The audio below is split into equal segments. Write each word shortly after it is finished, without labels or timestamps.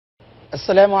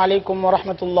আসসালামু আলাইকুম ওয়া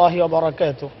রাহমাতুল্লাহি ওয়া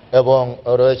বারাকাতুহু। এবং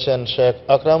রয়েছেন শেখ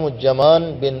আকরামুজ্জামান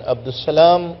বিন আব্দুস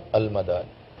সালাম আল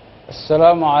মাদানী।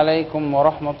 আসসালামু আলাইকুম ওয়া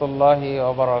রাহমাতুল্লাহি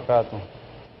ওয়া বারাকাতুহু।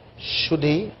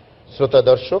 শুধু শ্রোতা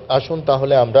দর্শক, আসুন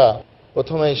তাহলে আমরা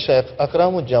প্রথমে শেখ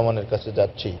আকরামুজ্জামানের কাছে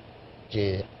যাচ্ছি যে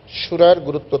সূরার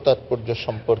গুরুত্ব তাৎপর্য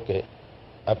সম্পর্কে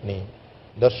আপনি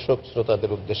দর্শক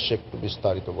শ্রোতাদের উদ্দেশ্যে একটু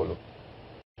বিস্তারিত বলুন।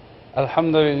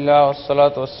 আলহামদুলিল্লাহ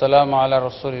ওয়াসসালাতু ওয়াসসালামু আলা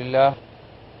রাসূলিল্লাহ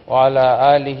ওয়া আলা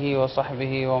আলিহি ওয়া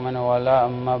সাহবিহি ওয়া মান ওয়ালা,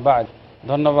 আম্মা বা'দ।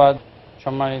 ধন্যবাদ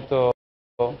সম্মানিত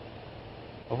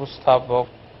উপস্থাপক।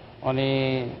 উনি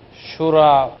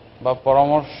সূরা বা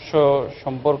পরামর্শ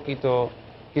সম্পর্কিত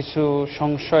কিছু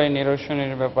সংশয়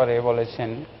নিরসনের ব্যাপারে বলেছেন।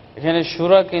 এখানে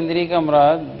সূরা কেন্দ্রিক আমরা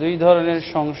দুই ধরনের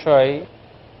সংশয়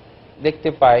দেখতে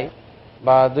পাই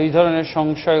বা দুই ধরনের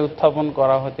সংশয় উত্থাপন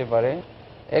করা হতে পারে।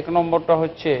 এক নম্বরটা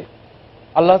হচ্ছে,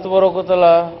 আল্লাহ তাবারক ওয়া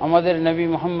তাআলা আমাদের নবী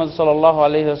মুহাম্মদ সাল্লাল্লাহু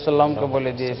আলাইহি ওয়াসাল্লামকে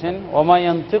বলে দিয়েছেন, ওমা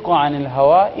ইয়ানতিকু আনিল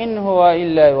হাওয়া ইন হুয়া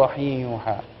ইল্লা ওয়াহয়ুন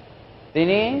ইউহা।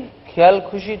 তিনি খেয়াল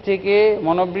খুশি থেকে,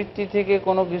 মনোবৃত্তি থেকে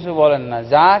কোনো কিছু বলেন না,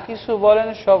 যা কিছু বলেন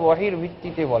সব ওয়াহির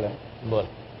ভিত্তিতে বলেন।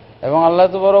 এবং আল্লাহ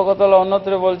তাবারক ওয়া তাআলা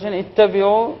অন্যত্র বলছেন,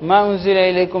 ইত্তাবিউ মা উনজিলা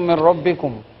ইলাইকুম মির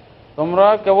রাব্বিকুম, তোমরা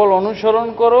কেবল অনুসরণ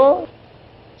করো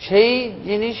সেই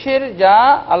জিনিসের যা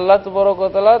আল্লাহ তাবারক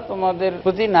ওয়া তাআলা তোমাদের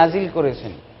প্রতি নাজিল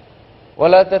করেছেন।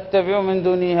 ওয়ালা তাত্তাবিউ মিন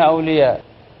দুনিহি আউলিয়া,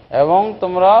 এবং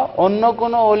তোমরা অন্য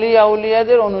কোনো ওলি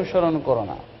আউলিয়াদের অনুসরণ করো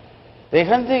না। তো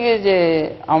এখান থেকে যে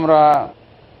আমরা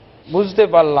বুঝতে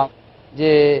পারলাম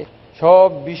যে সব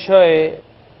বিষয়ে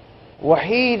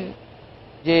ওয়াহির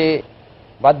যে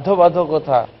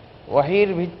বাধ্যবাধকতা, ওয়াহির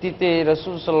ভিত্তিতে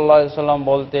রাসূল সাল্লাল্লাহু আলাইহি সাল্লাম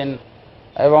বলতেন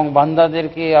এবং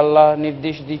বান্দাদেরকে আল্লাহ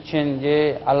নির্দেশ দিচ্ছেন যে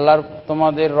আল্লাহর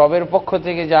তোমাদের রবের পক্ষ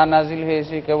থেকে যা নাজিল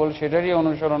হয়েছে কেবল সেটারই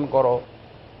অনুসরণ করো।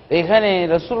 এখানে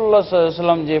রাসূলুল্লাহ সাল্লাল্লাহু আলাইহি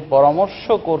সাল্লাম যে পরামর্শ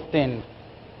করতেন,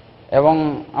 এবং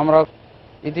আমরা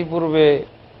ইতিপূর্বে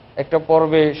একটা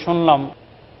পর্বে শুনলাম,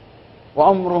 ওয়া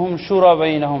আমরুহুম শুরা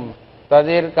বাইনাহুম,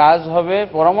 তাদের কাজ হবে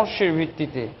পরামর্শের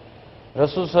ভিত্তিতে।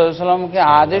 রাসূল সাল্লাল্লাহু আলাইহি সাল্লামকে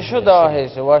আদেশও দেওয়া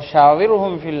হয়েছে, ওয়া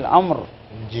শাওয়িরহুম ফিল আমর,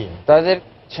 তাদের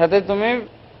সাথে তুমি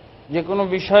যে কোনো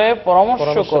বিষয়ে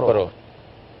পরামর্শ করো।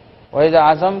 ওয়া ইযা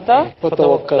আযামতা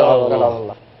ফাতাওয়াক্কাল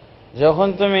আলাল্লাহ, যখন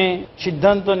তুমি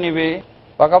সিদ্ধান্ত নিবে,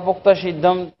 পাকাপোক্তা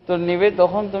সিদ্ধান্ত নিবে,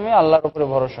 তখন তুমি আল্লাহর উপরে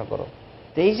ভরসা করো।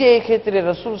 তো এই যে এই ক্ষেত্রে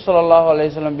রাসূল সাল্লাল্লাহু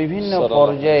আলাইহি সাল্লাম বিভিন্ন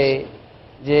পর্যায়ে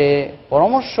যে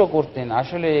পরামর্শ করতেন,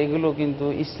 আসলে এগুলো কিন্তু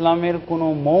ইসলামের কোনো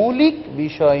মৌলিক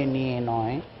বিষয় নিয়ে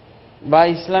নয় বা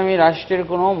ইসলামী রাষ্ট্রের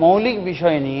কোনো মৌলিক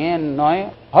বিষয় নিয়ে নয়।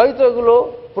 হয়তো এগুলো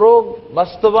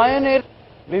বাস্তবায়নের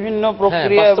বিভিন্ন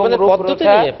প্রক্রিয়া এবং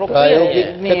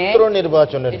ক্ষেত্র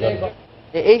নির্বাচনের জন্য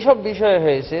এইসব বিষয়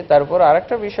হয়েছে। তারপর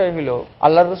আরেকটা বিষয় হলো,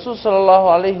 আল্লাহ রাসূল সাল্লাল্লাহু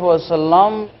আলাইহি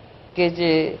ওয়াসাল্লামকে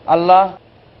যে আল্লাহ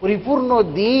পরিপূর্ণ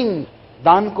দ্বীন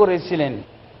দান করেছিলেন,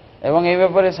 এবং এই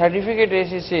ব্যাপারে সার্টিফিকেট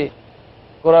এসেছে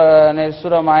কোরআনের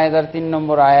সূরা মায়েদার 3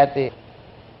 নম্বর আয়াতে।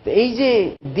 তো এই যে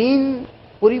দ্বীন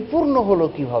পরিপূর্ণ হলো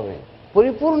কিভাবে?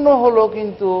 পরিপূর্ণ হলো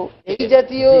কিন্তু এই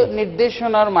জাতীয়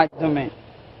নির্দেশনার মাধ্যমে,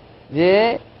 যে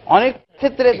অনেক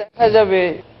ক্ষেত্রে দেখা যাবে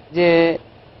যে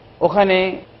ওখানে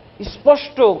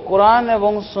স্পষ্ট কোরআন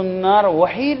এবং সুন্নাহর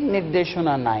ওয়াহির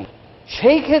নির্দেশনা নাই।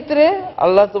 সেই ক্ষেত্রে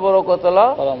আল্লাহ তাবারক ওয়া তাআলা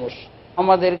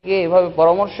আমাদেরকে এভাবে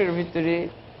পরামর্শের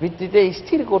ভিত্তিতে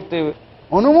স্থির করতে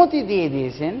অনুমতি দিয়ে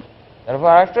দিয়েছেন। তারপর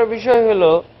আরেকটা বিষয়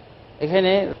হলো,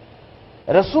 এখানে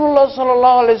রাসূলুল্লাহ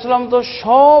সাল্লাল্লাহু আলাইহি সাল্লাম তো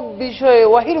সব বিষয়ে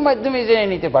ওয়াহির মাধ্যমে জেনে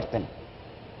নিতে পারতেন,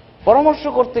 পরামর্শ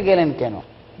করতে গেলেন কেন?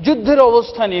 যুদ্ধের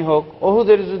অবস্থানই হোক,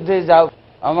 উহুদের যুদ্ধে যাও,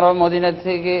 আমরা মদিনা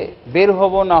থেকে বের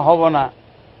হব না হব না,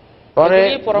 পরে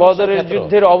বদরের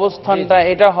যুদ্ধের অবস্থানটা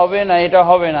এটা হবে না এটা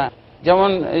হবে না, যেমন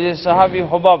যে সাহাবী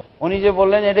হুবাব, উনি যে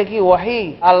বললেন এটা কি ওয়াহি,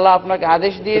 আল্লাহ আপনাকে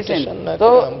আদেশ দিয়েছেন, তো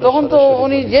তখন তো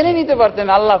উনি জেনে নিতে পারতেন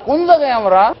আল্লাহ কোন জায়গায়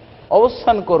আমরা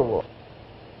অবস্থান করব।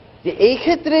 যে এই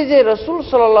ক্ষেত্রে যে রাসূল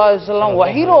সাল্লাল্লাহু আলাইহি সাল্লাম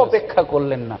ওয়াহিরও অপেক্ষা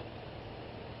করলেন না,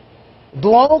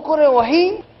 দোয়াও করে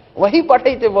ওয়াহি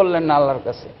পাঠাইতে বললেন না আল্লাহর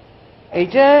কাছে।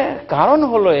 এইটা কারণ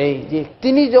হলো এই যে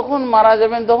তিনি যখন মারা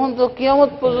যাবেন তখন তো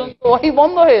কিয়ামত পর্যন্ত ওয়াহি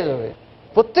বন্ধ হয়ে যাবে।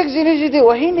 প্রত্যেক জিনিস যদি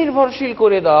ওয়াহি নির্ভরশীল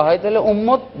করে দেওয়া হয় তাহলে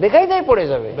উম্মত বেকায়দায় পড়ে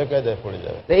যাবে।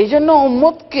 এই জন্য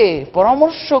উম্মতকে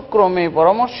পরামর্শক্রমে,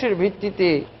 পরামর্শের ভিত্তিতে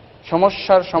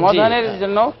সমস্যার সমাধানের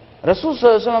জন্য রাসূল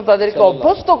সাল্লাল্লাহু আলাইহি ওয়াসাল্লাম তাদেরকে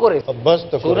অভ্যস্ত করেছেন।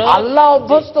 আল্লাহ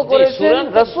অভ্যস্ত করেছেন,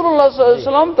 রাসূলুল্লাহ সাল্লাল্লাহু আলাইহি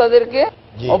ওয়াসাল্লাম তাদেরকে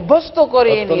অভ্যস্ত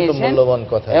করিয়ে নিয়েছেন।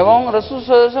 এবং রাসূল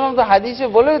সাল্লাল্লাহু আলাইহি ওয়াসাল্লাম তো হাদিসে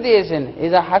বলে দিয়েছেন,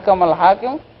 ইযা হাকামাল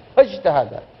হাকিম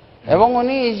ফাজতাহাদা, এবং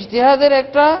উনি ইজতিহাদের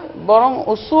একটা বরং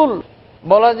উসুল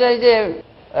বলা যায় যে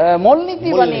মূলনীতি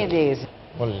বানিয়ে দিয়ে গেছেন।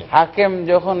 হাকিম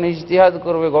যখন ইজতিহাদ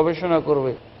করবে, গবেষণা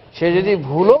করবে, সে যদি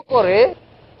ভুলও করে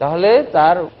তাহলে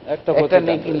তার একটা একটা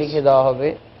নেকি লিখে দেওয়া হবে,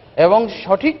 এবং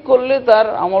সঠিক করলে তার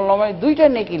আমলনামায় 2টা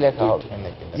নেকি লেখা হবে।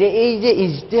 যে এই যে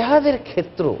ইজতিহাদের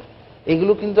ক্ষেত্র,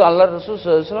 এগুলো কিন্তু আল্লাহ রাসূল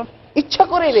সাল্লাল্লাহু আলাইহি ওয়াসাল্লাম ইচ্ছা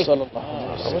করে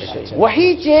ওয়াহী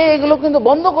চেয়ে এগুলো কিন্তু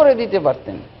বন্ধ করে দিতে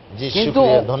পারতেন। জি, কিন্তু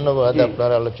শুকরিয়া, ধন্যবাদ।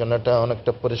 আপনার আলোচনাটা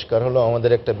অনেকটা পরিষ্কার হলো।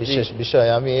 আমাদের একটা বিশেষ বিষয়,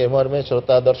 আমি এ মর্মে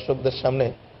শ্রোতা দর্শকদের সামনে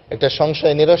একটা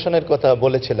সংশয় নিরসনের কথা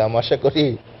বলেছিলাম, আশা করি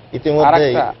ইতিমধ্যে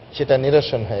সেটা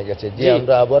নিরসন হয়ে গেছে। জি,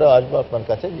 আমরা আবারও আসবো আপনার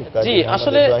কাছে। জি,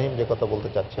 আসলে ইব্রাহিম যে কথা বলতে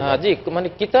চাচ্ছি। জি, মানে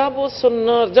কিতাব ও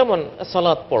সুন্নাহ, যেমন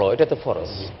সালাত পড়ো, এটা তো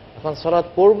ফরজ। এখন সালাত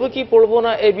পড়বো কি পড়বো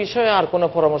না এই বিষয়ে আর কোনো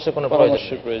পরামর্শের কোনো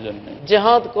প্রয়োজন নেই।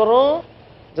 জিহাদ করো,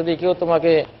 যদি কেউ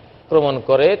তোমাকে আক্রমণ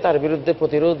করে তার বিরুদ্ধে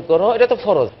প্রতিরোধ করো, এটা তো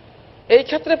ফরজ। এই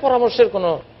ক্ষেত্রে পরামর্শের কোনো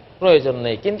প্রয়োজন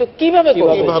নেই। কিন্তু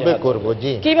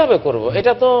কিভাবে করব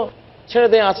এটা তো ছেড়ে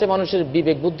দেয়া আছে মানুষের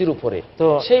বিবেক বুদ্ধির উপরে। তো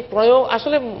সেই প্রয়োগ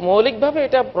আসলে মৌলিকভাবে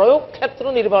এটা প্রয়োগ ক্ষেত্র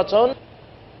নির্বাচন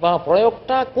বা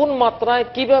প্রয়োগটা কোন মাত্রায়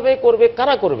কিভাবে করবে,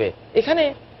 কারা করবে। এখানে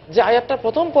যে আয়াতটা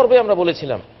প্রথম পর্বে আমরা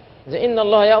বলেছিলাম যে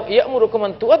ইন্নাল্লাহা ইয়া'মুরুকুম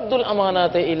আন তুআদ্দুল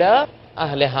আমানাতি ইলা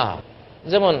আহলিহা,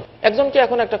 যেমন একজনকে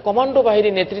এখন একটা কমান্ডো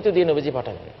বাহিনীর নেতৃত্ব দিয়ে নবীজি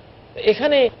পাঠাবেন।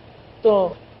 এখানে তো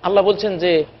আল্লাহ বলছেন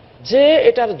যে যে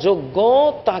এটার যোগ্য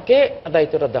তাকে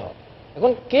দায়িত্বটা দাও।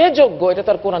 এখন কে যোগ্য এটা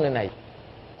তার কোরআনে নাই।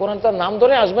 কোরআন তার নাম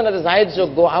ধরে আসবে না যে জায়েদ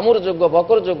যোগ্য, আমর যোগ্য,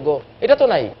 বকর যোগ্য, এটা তো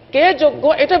নাই। কে যোগ্য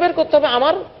এটা বের করতে হবে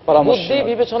আমার বুদ্ধি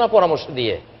বিবেচনা পরামর্শ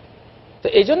দিয়ে। তো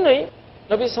এই জন্যই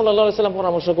নবী সাল্লাল্লাহু আলাইহি ওয়াসাল্লাম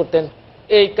পরামর্শ করতেন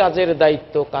এই কাজের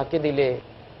দায়িত্ব কাকে দিলে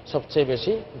সবচেয়ে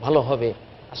বেশি ভালো হবে।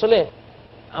 আসলে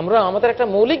আমাদের একটা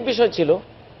মৌলিক বিষয় ছিল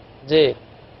যে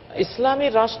ইসলামী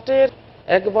রাষ্ট্রের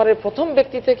একবারে প্রথম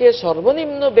ব্যক্তি থেকে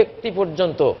সর্বনিম্ন ব্যক্তি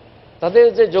পর্যন্ত তাদের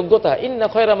যে যোগ্যতা, ইন্না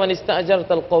খায়রা মান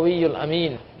ইস্তা'জারতাল কাওয়িয়ুল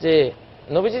আমিন, যে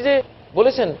নবীজি যে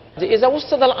বলেছেন যে ইজা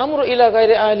উসতাদাল আমরু ইলা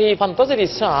গায়রি আহলিহি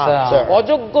ফান্তাজিরিস সাআ,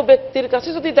 অযোগ্য ব্যক্তির কাছে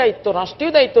যদি দায়িত্ব,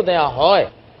 রাষ্ট্রীয় দায়িত্ব দেয়া হয়,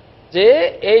 যে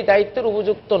এই দায়িত্বের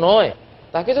উপযুক্ত নয়,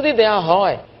 তাকে যদি দেয়া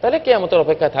হয় তাহলে কিয়ামতের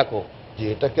অপেক্ষায় থাকো।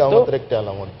 এটা কিয়ামতের একটা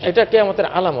আলামত। এটা কিয়ামতের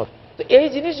আলামত। তো এই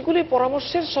জিনিসগুলি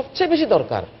পরামর্শের সবচেয়ে বেশি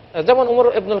দরকার। যেমন উমর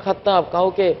ইবনুল খাত্তাব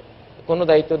কাউকে কোনো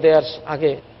দায়িত্ব দেওয়ার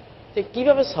আগে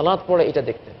কিভাবে সালাত পড়ে এটা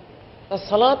দেখতেন। তার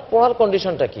সালাত পড়ার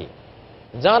কন্ডিশনটা কি,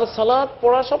 যার সালাত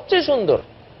পড়া সবচেয়ে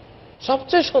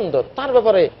সুন্দর তার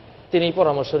ব্যাপারে তিনি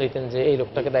পরামর্শ দিতেন যে এই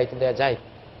লোকটাকে দায়িত্ব দেওয়া যায়।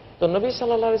 তো নবী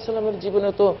সাল্লাল্লাহু আলাইহি সাল্লামের জীবনে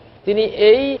তো তিনি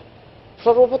এই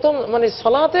সর্বপ্রথম মানে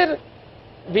সালাতের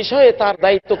বিষয়ে তার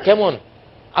দায়িত্ব কেমন।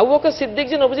 আবু বকর সিদ্দিক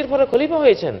যে নবীজির পরে খলিফা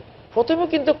হয়েছেন, প্রথমে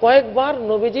কিন্তু কয়েকবার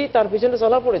নবীজি তার পিছনে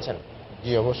সালাহ পড়েছেন।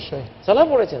 জি, অবশ্যই সালাহ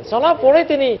পড়েছেন। সালাহ পড়ে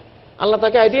তিনি আল্লাহ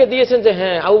তাকে আইডিয়া দিয়েছেন যে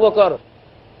হ্যাঁ, আবু বকর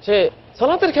সে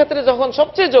সালাতের ক্ষেত্রে যখন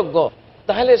সবচেয়ে যোগ্য,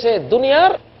 তাহলে সে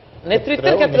দুনিয়ার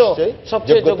নেতৃত্বের ক্ষেত্রে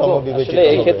সবচেয়ে যোগ্য। আসলে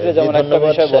এই ক্ষেত্রে যেমন একটা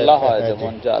বিষয় বলা হয়,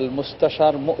 যেমন যে আল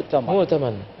মুস্তাশার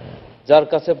মু'তামান, যার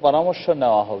কাছে পরামর্শ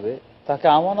নেওয়া হবে তাকে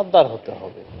আমানতদার হতে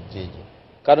হবে।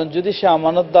 কারণ যদি সে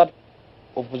আমানতদার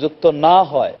উপযুক্ত না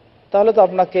হয় তাহলে তো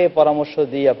আপনাকে পরামর্শ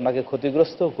দিয়ে আপনাকে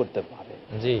ক্ষতিগ্রস্ত করতে পারে।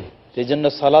 জি, সেই জন্য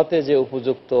সালাতে যে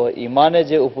উপযুক্ত, ইমানে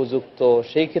যে উপযুক্ত,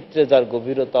 সেই ক্ষেত্রে যার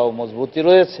গভীরতা ও মজবুতি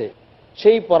রয়েছে,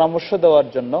 সেই পরামর্শ দেওয়ার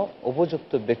জন্য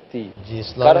উপযুক্ত ব্যক্তি।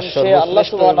 কারণ সে আল্লাহ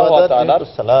সুবহানাহু ওয়া তাআলার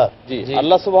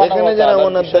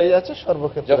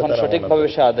যখন সঠিকভাবে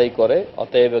সে আদায় করে,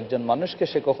 অতএব একজন মানুষকে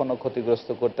সে কখনো ক্ষতিগ্রস্ত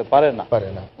করতে পারে না।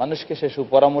 মানুষকে সে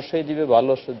সুপরামর্শই দিবে,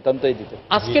 ভালো সিদ্ধান্তই দিবে।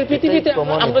 আজকের পৃথিবীতে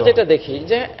আমরা যেটা দেখি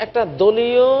যে একটা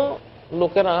দলীয়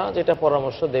লোকেরা যেটা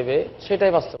পরামর্শ দেবে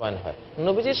সেটাই বাস্তবায়ন হয়।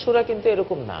 নবীজির সূরা কিন্তু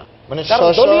এরকম না। মানে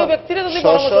দলীয় ব্যক্তিরা যদি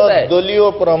পরামর্শ দেয়, দলীয়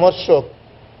পরামর্শক,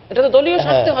 এটা তো দলীয়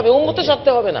স্বার্থে হবে, উম্মতের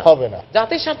স্বার্থে হবে না,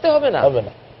 জাতির স্বার্থে হবে না।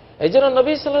 এই জন্য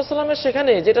নবী সাল্লাল্লাহু আলাইহি ওয়াসাল্লামের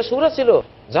সেখানে যেটা সূরা ছিল,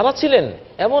 যারা ছিলেন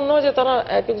এমন নয় যে তারা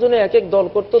এক একজনে এক এক দল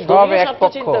করতো, দলীয় স্বার্থ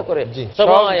চিন্তা করে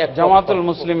সবাই এক জামাতুল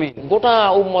মুসলিমিন, গোটা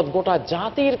উম্মত, গোটা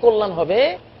জাতির কল্যাণ হবে,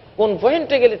 কোন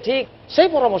পয়েন্টে গেলে ঠিক সেই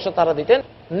পরামর্শ তারা দিতেন।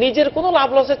 নিজের কোনো লাভ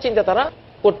লসের চিন্তা তারা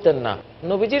করতেন না।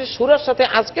 নবীজির সূরার সাথে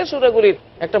আজকের সূরাগুলির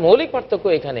একটা মৌলিক পার্থক্য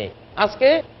এখানে। আজকে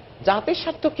জাতির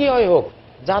স্বার্থ কি হয় হোক,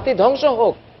 জাতি ধ্বংস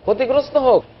হোক, ক্ষতিগ্রস্ত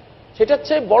হোক, সেটা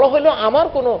চেয়ে বড় হলো আমার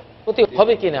কোনো ক্ষতি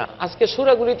হবে কিনা। আজকে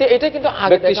সূরাগুলিতে এটা কিন্তু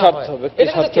আগে দেখা হয়,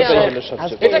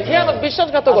 এটা খেয়ানত,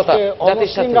 বিশ্বাসঘাতকতা।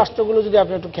 মুসলিম রাষ্ট্রগুলো যদি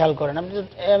আপনি একটু খেয়াল করেন, আপনি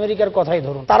আমেরিকার কথাই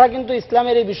ধরুন, তারা কিন্তু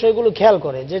ইসলামের এই বিষয়গুলো খেয়াল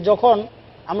করে যে যখন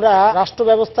আমরা রাষ্ট্র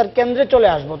ব্যবস্থার কেন্দ্রে চলে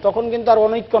আসব তখন কিন্তু আর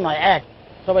অনৈক্য নয়, এক,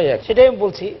 সবাই এক। সেটাই আমি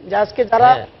বলছি যে আজকে যারা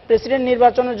প্রেসিডেন্ট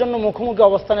নির্বাচনের জন্য মুখোমুখি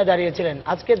অবস্থানে দাঁড়িয়েছিলেন,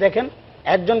 আজকে দেখেন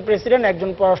একজন প্রেসিডেন্ট, একজন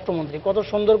পররাষ্ট্রমন্ত্রী, কত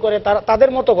সুন্দর করে তাদের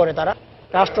মতো করে তারা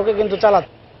রাষ্ট্রকে কিন্তু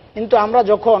চালাচ্ছে। কিন্তু আমরা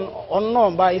যখন অন্য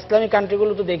বা ইসলামিক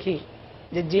কান্ট্রিগুলোতে দেখি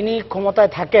যে যিনি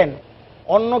ক্ষমতায় থাকেন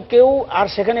অন্য কেউ আর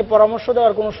সেখানে পরামর্শ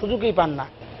দেওয়ার কোনো সুযোগই পান না,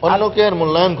 অন্যকে আর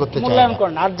মূল্যায়ন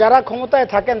করেন। আর যারা ক্ষমতায়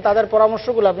থাকেন তাদের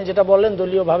পরামর্শগুলো আপনি যেটা বললেন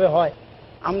দলীয়ভাবে হয়,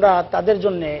 আমরা তাদের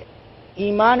জন্য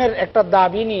ইমানের একটা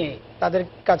দাবি নিয়ে তাদের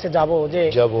কাছে যাব যে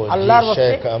আল্লাহর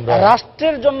রাস্তায়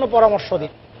রাষ্ট্রের জন্য পরামর্শ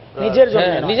দিন, নিজের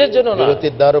জন্য নয়। নিজের জন্য না।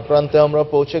 বিরতির দ্বার প্রান্তে আমরা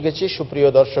পৌঁছে গেছি। সুপ্রিয়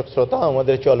দর্শক শ্রোতা,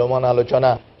 আমাদের চলমান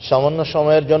আলোচনা সামান্য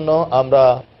সময়ের জন্য আমরা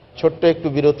ছোট্ট একটু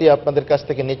বিরতি আপনাদের কাছ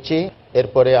থেকে নিচ্ছি।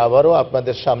 এরপরে আবারও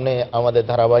আপনাদের সামনে আমাদের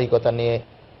ধারাবাহিকতা নিয়ে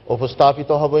উপস্থাপিত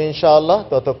হব ইনশাআল্লাহ।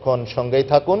 ততক্ষণ সঙ্গেই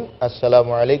থাকুন।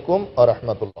 আসসালামু আলাইকুম ওয়া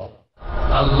রাহমাতুল্লাহ।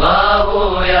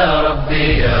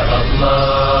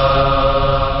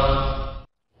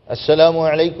 আসসালামু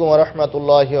আলাইকুম ওয়া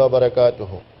রাহমাতুল্লাহি ওয়া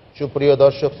বারাকাতুহু। সুপ্রিয়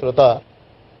দর্শক শ্রোতা,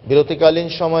 বিরতিকালীন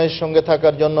সময়ের সঙ্গে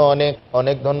থাকার জন্য অনেক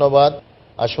অনেক ধন্যবাদ।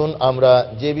 আসুন আমরা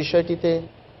যে বিষয়টিতে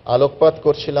আলোকপাত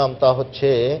করছিলাম তা হচ্ছে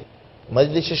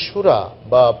মজলিসে শুরা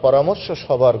বা পরামর্শ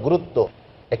সভার গুরুত্ব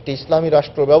একটি ইসলামী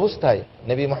রাষ্ট্র ব্যবস্থায়।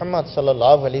 নবী মুহাম্মদ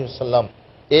সাল্লাল্লাহু আলাইহি ওয়াসাল্লাম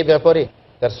এই ব্যাপারে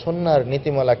তার সুন্নাহর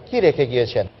নীতিমালা কি রেখে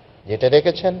গিয়েছেন, যেটা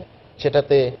রেখেছেন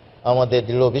সেটাতে আমাদের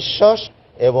দৃঢ় বিশ্বাস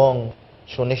এবং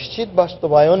সুনিশ্চিত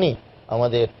বাস্তবায়নই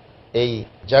আমাদের এই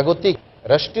জাগতিক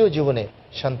রাষ্ট্রীয় জীবনে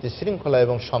শান্তি শৃঙ্খলা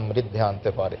এবং সমৃদ্ধি আনতে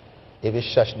পারে। এই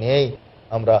বিশ্বাস নিয়েই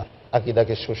আমরা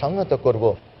আকীদাকে সুসংহত করব।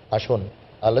 আসুন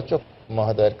আলোচক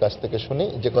মহোদয়ের কাছ থেকে শুনি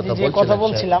যে কথা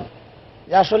বলছিলাম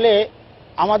যে আসলে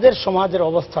আমাদের সমাজের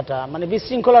অবস্থাটা মানে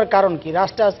বিশৃঙ্খলার কারণ কি,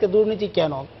 রাষ্ট্রে আজকে দুর্নীতি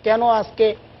কেন আজকে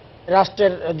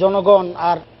রাষ্ট্রের জনগণ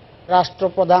আর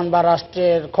রাষ্ট্রপ্রধান বা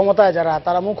রাষ্ট্রের ক্ষমতায় যারা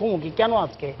তারা মুখোমুখি কেন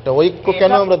আজকে ঐক্য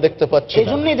কেন আমরা দেখতে পাচ্ছি? এই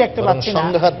জন্যই দেখতে পাচ্ছি না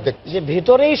যে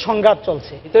ভিতরেই সংঘাত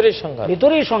চলছে,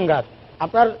 ভিতরেই সংঘাত।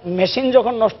 আপনার মেশিন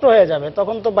যখন নষ্ট হয়ে যাবে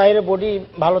তখন তো বাইরে বডি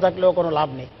ভালো থাকলেও কোনো লাভ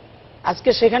নেই। আজকে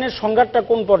সেখানে সংঘাতটা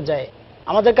কোন পর্যায়ে?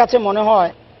 আমাদের কাছে মনে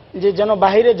হয় যে যেন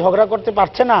বাহিরে ঝগড়া করতে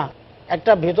পারছে না,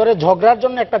 একটা ভেতরে ঝগড়ার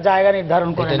জন্য একটা জায়গা নির্ধারণ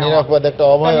করে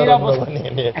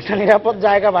একটা নিরাপদ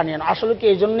জায়গা বানিয়ে। আসলে কি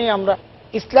এই জন্যই আমরা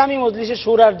ইসলামী মজলিসে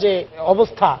শুরার যে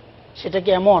অবস্থা সেটা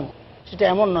কি এমন? সেটা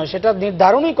এমন নয়, সেটা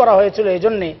নির্ধারণই করা হয়েছিল এই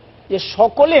জন্যে যে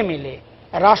সকলে মিলে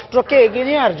রাষ্ট্রকে এগিয়ে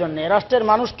নেওয়ার জন্য, রাষ্ট্রের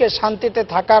মানুষকে শান্তিতে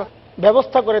থাকার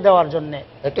ব্যবস্থা করে দেওয়ার জন্য,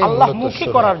 আল্লাহমুখী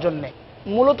করার জন্য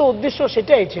মূলত উদ্দেশ্য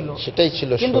সেটাই ছিল।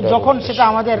 কিন্তু যখন সেটা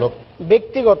আমাদের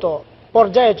ব্যক্তিগত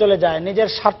পর্যায়ে চলে যায়, নিজের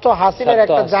স্বার্থ হাসিলের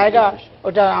একটা জায়গা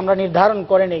ওটা আমরা নির্ধারণ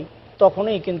করে নেই,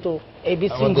 তখনই কিন্তু এই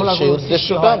বিশৃঙ্খলা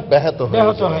ব্যাহত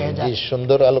হয়ে যায়।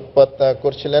 সুন্দর আলোকপাত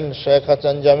করছিলেন শেখ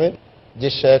হাসান জামিল। যে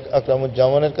শেখ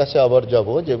আকরামুজ্জামানের কাছে আবার যাব,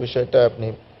 যে বিষয়টা আপনি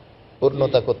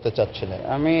পূর্ণতা করতে চাচ্ছিলেন।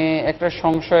 আমি একটা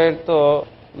সংশয়ের তো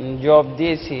জবাব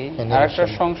দিয়েছি, আর একটা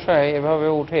সংশয় এভাবে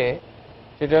উঠে,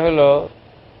 সেটা হলো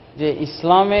যে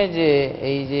ইসলামে যে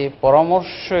এই যে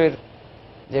পরামর্শের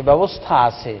যে ব্যবস্থা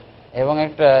আছে এবং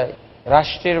একটা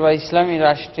রাষ্ট্রের বা ইসলামী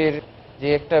রাষ্ট্রের যে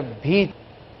একটা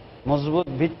মজবুত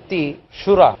ভিত্তি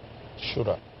শুরা,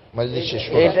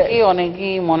 এটাই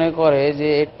অনেকেই মনে করে যে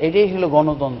এটাই হলো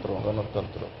গণতন্ত্র।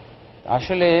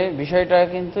 আসলে বিষয়টা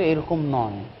কিন্তু এরকম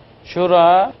নয়। শুরা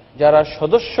যারা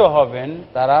সদস্য হবেন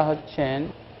তারা হচ্ছেন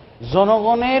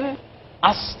জনগণের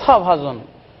আস্থাভাজন,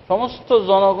 সমস্ত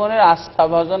জনগণের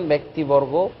আস্থাভাজন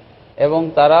ব্যক্তিবর্গ, এবং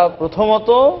তারা প্রথমত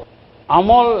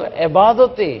আমল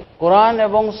এবাদতে কোরআন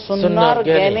এবং সুন্নাহর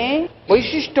জ্ঞানে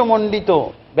বৈশিষ্ট্যমণ্ডিত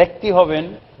ব্যক্তি হবেন,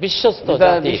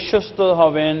 বিশ্বস্ত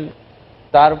হবেন।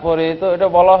 তারপরে তো এটা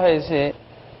বলা হয়েছে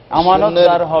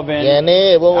আমানতদার হবেন, জ্ঞানে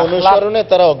এবং অনুসরণে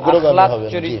তারা অগ্রগামী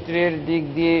হবেন, চরিত্রের দিক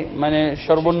দিয়ে মানে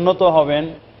সর্বোন্নত হবেন,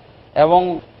 এবং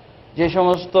যে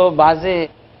সমস্ত বাজে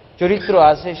চরিত্র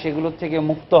আছে সেগুলো থেকে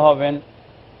মুক্ত হবেন।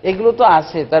 এগুলো তো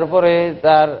আছে। তারপরে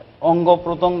তার অঙ্গ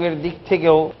প্রত্যঙ্গের দিক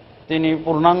থেকেও তিনি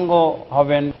পূর্ণাঙ্গ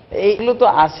হবেন, এইগুলো তো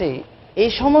আছে। এই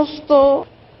সমস্ত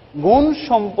গুণ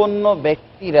সম্পন্ন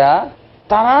ব্যক্তিরা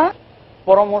তারা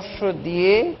পরামর্শ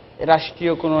দিয়ে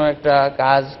রাষ্ট্রীয় কোনো একটা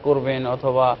কাজ করবেন,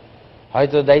 অথবা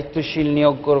হয়তো দায়িত্বশীল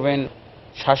নিয়োগ করবেন,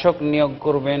 শাসক নিয়োগ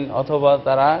করবেন, অথবা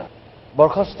তারা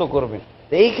বরখাস্ত করবেন।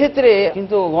 এই ক্ষেত্রে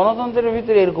কিন্তু গণতন্ত্রের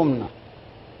ভিতরে এরকম না।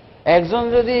 একজন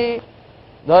যদি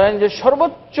ধরেন যে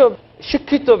সর্বোচ্চ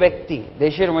শিক্ষিত ব্যক্তি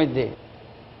দেশের মধ্যে,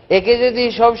 একে যদি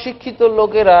সব শিক্ষিত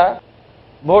লোকেরা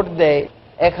ভোট দেয়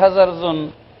 1000 জন,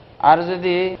 আর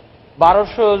যদি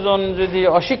 1200 জন যদি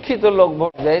অশিক্ষিত লোক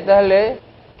ভোট দেয়, তাহলে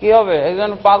কি হবে?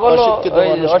 একজন পাগল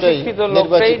অশিক্ষিত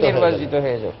লোকটাই নির্বাচিত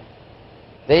হয়ে যাবে।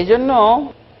 এই জন্য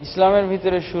ইসলামের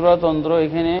ভিতরে শুরাতন্ত্র,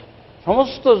 এখানে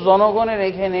সমস্ত জনগণের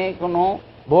এখানে কোনো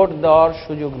ভোট দেওয়ার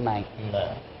সুযোগ নাই।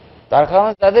 তার কারণ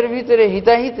যাদের ভিতরে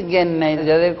হিতাহিত জ্ঞান নাই,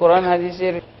 যাদের কোরআন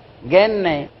হাদিসের জ্ঞান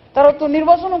নেই, তারা তো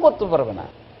নির্বাচনও করতে পারবে না।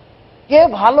 কে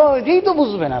ভালো এটাই তো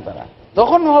বুঝবে না তারা।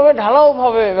 তখন হবে ঢালাও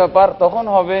ভাবে ব্যাপার, তখন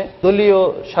হবে দলীয়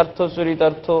স্বার্থ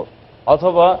চরিতার্থ,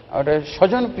 অথবা ওটা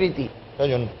স্বজনপ্রীতি।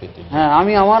 হ্যাঁ,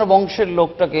 আমি আমার বংশের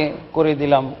লোকটাকে করে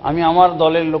দিলাম, আমি আমার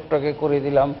দলের লোকটাকে করে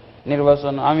দিলাম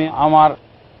নির্বাচন, আমি আমার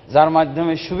যার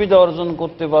মাধ্যমে সুবিধা অর্জন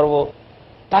করতে পারবো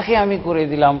তাকে আমি করে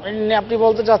দিলাম। আপনি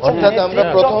বলতে চাচ্ছেন অর্থাৎ আমরা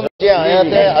প্রথম যে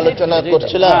আয়াতে আলোচনা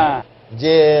করছিলাম হ্যাঁ।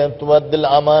 যে তুবাদ্দিল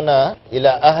আমানা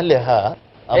ইলা আহলিহা,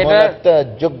 আমানতটা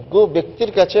যোগ্য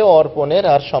ব্যক্তির কাছে অর্পণের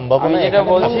আর সম্ভাবনা আমি যেটা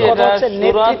বলছি কথা হচ্ছে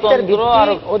নেতৃত্বের ভিত্তি আর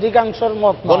অধিকাংশের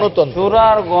মত নয়। গণতন্ত্র সুরা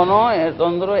আর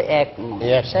গণতন্ত্র এক নয়।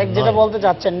 শেখ যেটা বলতে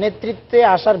চাচ্ছেন, নেতৃত্বে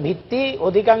আসার ভিত্তি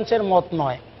অধিকাংশের মত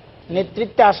নয়,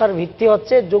 নেতৃত্বে আসার ভিত্তি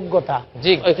হচ্ছে যোগ্যতা।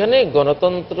 জি, এখানে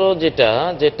গণতন্ত্র যেটা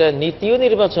যেটা নীতিও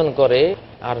নির্বাচন করে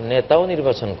আর নেতাও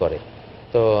নির্বাচন করে।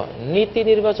 তো নীতি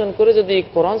নির্বাচন করে যদি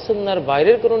কোরআন সুন্নাহর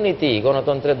বাইরের কোনো নীতি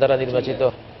গণতন্ত্রের দ্বারা নির্বাচিত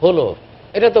হলো,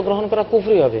 এটা তো গ্রহণ করা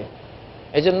কুফরি হবে।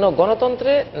 এই জন্য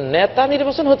গণতন্ত্রে নেতা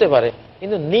নির্বাচন হতে পারে,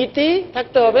 কিন্তু নীতি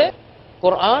থাকতে হবে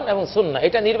কোরআন এবং সুন্নাহ।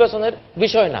 এটা নির্বাচনের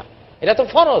বিষয় না, এটা তো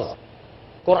ফরজ।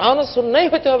 কোরআন ও সুন্নাহই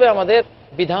হতে হবে আমাদের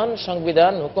বিধান,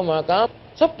 সংবিধান, হুকুম হাকাম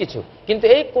সবকিছু। কিন্তু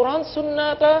এই কোরআন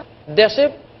সুন্নাহটা দেশে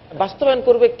বাস্তবায়ন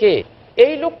করবে কে?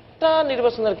 এই লোকটা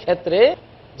নির্বাচনের ক্ষেত্রে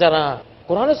যারা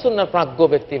কোরআন ও সুন্নাহর প্রাজ্ঞ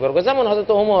ব্যক্তিবর্গ, যেমন হযরত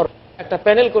ওমর একটা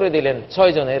প্যানেল করে দিলেন 6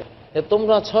 জনের, যে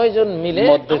তোমরা 6 জন মিলে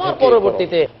আমার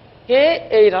পরবর্তীতে কে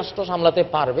এই রাষ্ট্র সামলাতে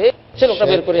পারবে সে লোকটা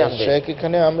বের করে আনবে।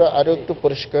 এখানে আমরা আরো একটু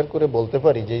পরিষ্কার করে বলতে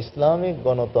পারি যে ইসলামিক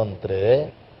গণতন্ত্রে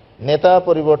নেতা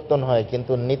পরিবর্তন হয়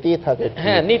কিন্তু নীতি থাকে।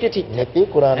 হ্যাঁ, নীতি ঠিক, নীতি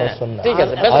কোরআন ও সুন্নাহ। ঠিক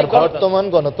আছে। আর বর্তমান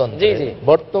গণতন্ত্রে, জি।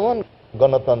 বর্তমান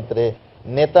গণতন্ত্রে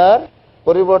নেতার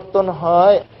পরিবর্তন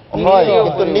হয়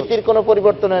কিন্তু নীতির কোনো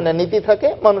পরিবর্তন হয় না। নীতি থাকে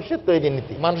মানুষের তৈরি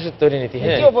নীতি, মানুষের তৈরি নীতি। হ্যাঁ,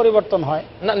 নীতিও পরিবর্তন হয়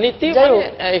না নীতি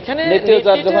এখানে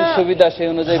যার যখন সুবিধা সেই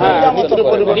অনুযায়ী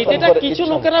নীতিটা কিছু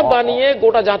লোকেরা বানিয়ে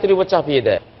গোটা জাতির উপর চাপিয়ে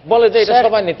দেয়, বলে যে এটা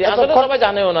সবাই নীতি, আসলে সবাই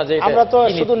জানেও না যে আমরা তো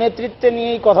শুধু নেতৃত্বে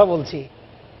নিয়েই কথা বলছি,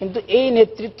 কিন্তু এই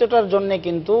নেতৃত্বটার জন্য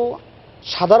কিন্তু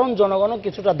সাধারণ জনগণও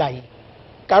কিছুটা দায়ী।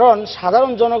 কারণ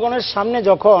সাধারণ জনগণের সামনে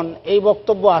যখন এই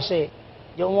বক্তব্য আসে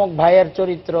যে অমুক ভাইয়ের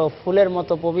চরিত্র ফুলের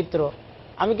মতো পবিত্র,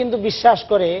 আমি কিন্তু বিশ্বাস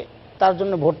করে তার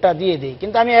জন্য ভোটটা দিয়ে দিই,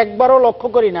 কিন্তু আমি একবারও লক্ষ্য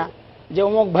করি না যে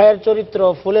অমুক ভাইয়ের চরিত্র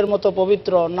ফুলের মতো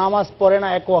পবিত্র, নামাজ পড়ে না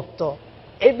এক ওয়াক্ত।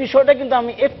 এই বিষয়টা কিন্তু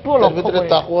আমি একটুও লক্ষ্য করি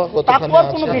না। তাকওয়ার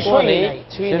কোনো বিষয় নেই।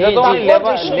 সেটা তো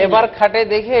লেবার খাটে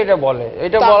দেখে এটা বলে,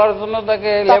 এটা বলার জন্য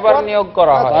তাকে লেবার নিয়োগ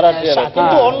করা হয়।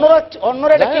 কিন্তু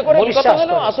অন্যরা এটা কি করে বিশ্বাস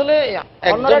করে? আসলে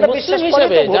অন্যরা এটা বিশ্বাস করে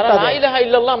হিসেবে তো যারা ভোটটা লা দেয়। ইলাহা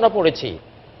ইল্লাল্লাহ আমরা পড়েছি,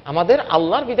 আমাদের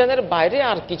আল্লাহর বিধানের বাইরে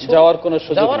আর কিছু যাওয়ার কোনো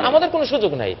সুযোগ নেই। আমাদের কোনো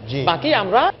সুযোগ নাই। জি। বাকি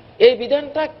আমরা এই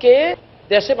বিধানটা কে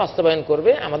দেশে বাস্তবায়ন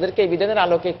করবে, আমাদেরকে এই বিধানের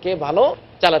আলোকে কে ভালো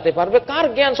চালাতে পারবে, কার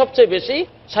জ্ঞান সবচেয়ে বেশি,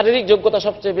 শারীরিক যোগ্যতা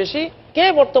সবচেয়ে বেশি, কে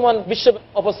বর্তমান বিশ্ব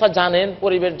অবস্থা জানেন,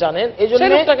 পরিবেশ জানেন, এই জন্য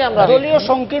সেই লোকটাকে আমরা দলীয়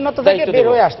সংকীর্ণতা থেকে বের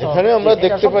হয়ে আসতে হবে। এখানে আমরা এটা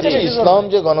দেখতে সবচেয়ে পাচ্ছি বেশি ইসলাম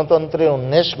যে গণতন্ত্রের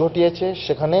উন্মেষ ঘটিয়েছে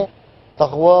সেখানে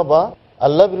তাকওয়া বা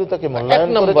আল্লাহ ভীরুতাকে মূল্যায়ন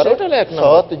এক নম্বর, করেছে, ওটা হলো এক নম্বর।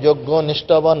 সৎ যোগ্য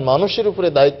নিষ্ঠাবান মানুষের উপরে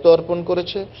দায়িত্ব অর্পণ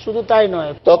করেছে। শুধু তাই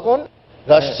নয়, তখন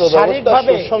রাষ্ট্র ব্যবস্থা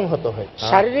শারীরিকভাবে- সুসংহত হয়।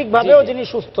 শারীরিকভাবেও যিনি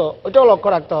সুস্থ ওইটাও লক্ষ্য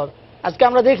রাখতে হবে। আজকে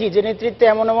আমরা দেখি যে নেতৃত্বে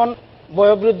এমন এমন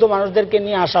বয়োবৃদ্ধ মানুষদেরকে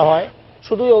নিয়ে আসা হয়,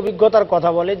 শুধুই অভিজ্ঞতার কথা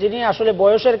বলে, যিনি আসলে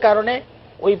বয়সের কারণে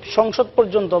ওই সংসদ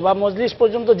পর্যন্ত বা মজলিস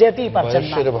পর্যন্ত যেতেই পারছেন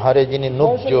না। বয়সের ভারে যিনি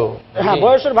নুব্জ, হ্যাঁ,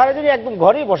 বয়সের ভারে যিনি একদম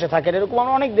ঘরেই বসে থাকেন, এরকম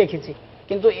আমরা অনেক দেখেছি।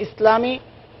 কিন্তু ইসলামী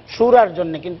সুরার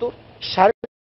জন্য কিন্তু